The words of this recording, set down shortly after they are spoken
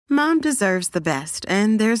Mom deserves the best,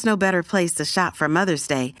 and there's no better place to shop for Mother's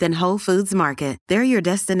Day than Whole Foods Market. They're your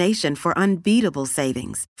destination for unbeatable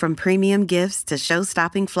savings, from premium gifts to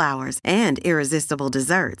show-stopping flowers and irresistible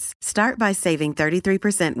desserts. Start by saving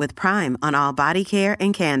 33% with Prime on all body care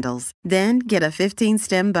and candles. Then get a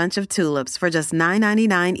 15-stem bunch of tulips for just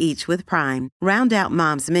 $9.99 each with Prime. Round out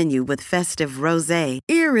Mom's menu with festive rosé,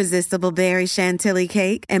 irresistible berry chantilly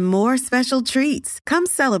cake, and more special treats. Come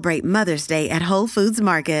celebrate Mother's Day at Whole Foods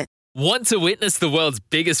Market. Want to witness the world's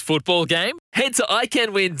biggest football game? Head to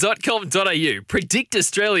iCanWin.com.au, predict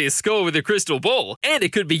Australia's score with a crystal ball, and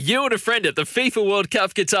it could be you and a friend at the FIFA World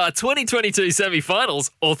Cup Qatar 2022 semi-finals,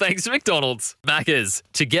 all thanks to McDonald's. Maccas,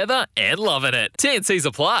 together and loving it. TNCs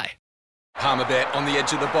apply. Palmerbet on the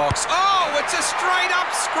edge of the box. Oh, it's a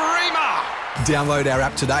straight-up screamer! Download our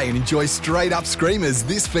app today and enjoy straight-up screamers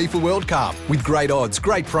this FIFA World Cup with great odds,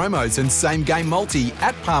 great promos and same-game multi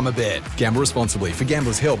at Palmerbet. Gamble responsibly. For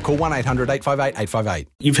Gamblers' Help, call 1-800-858-858.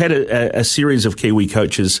 You've had a series of Kiwi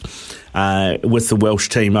coaches with the Welsh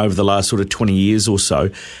team over the last sort of 20 years or so.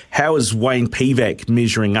 How is Wayne Pivac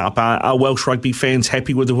measuring up? Are Welsh rugby fans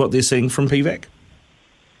happy with what they're seeing from Pivac?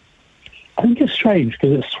 I think it's strange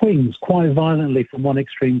because it swings quite violently from one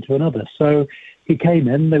extreme to another. So he came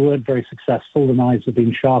in, they weren't very successful, the knives have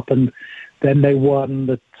been sharpened. Then they won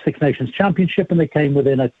the Six Nations Championship and they came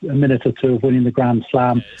within a minute or two of winning the Grand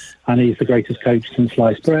Slam, and he's the greatest coach since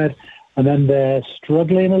sliced bread. And then they're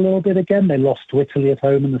struggling a little bit again. They lost to Italy at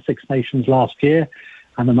home in the Six Nations last year,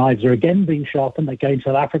 and the knives are again being sharpened. They go in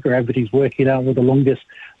South Africa, everybody's working out with the longest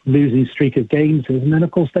losing streak of games is. And then, of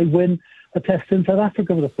course, they win a test in South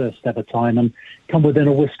Africa for the first ever time and come within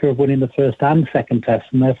a whisker of winning the first and second test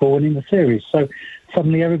and therefore winning the series. So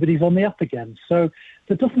suddenly everybody's on the up again. So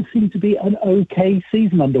there doesn't seem to be an okay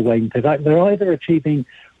season under Wayne Pivac. They're either achieving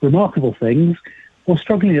remarkable things or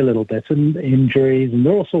struggling a little bit, and injuries, and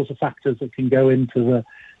there are all sorts of factors that can go into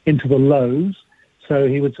the lows. So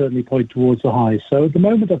he would certainly point towards the highs. So at the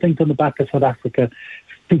moment, I think on the back of South Africa,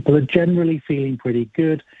 people are generally feeling pretty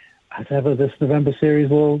good. As ever, this November series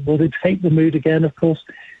will dictate the mood again, of course,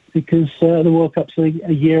 because the World Cup's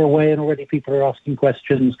a year away and already people are asking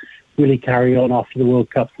questions. Will he carry on after the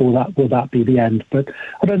World Cup? Will that be the end? But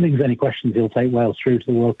I don't think there's any questions he'll take Wales through to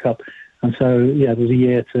the World Cup. And so, yeah, there's a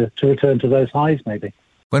year to return to those highs, maybe.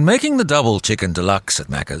 When making the double chicken deluxe at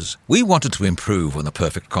Macca's, we wanted to improve on the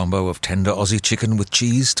perfect combo of tender Aussie chicken with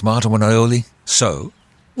cheese, tomato and aioli. So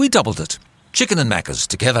we doubled it. Chicken and Macca's,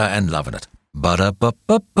 together and loving it.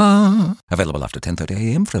 Ba-da-ba-ba-ba. Available after 10:30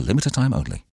 a.m. for a limited time only.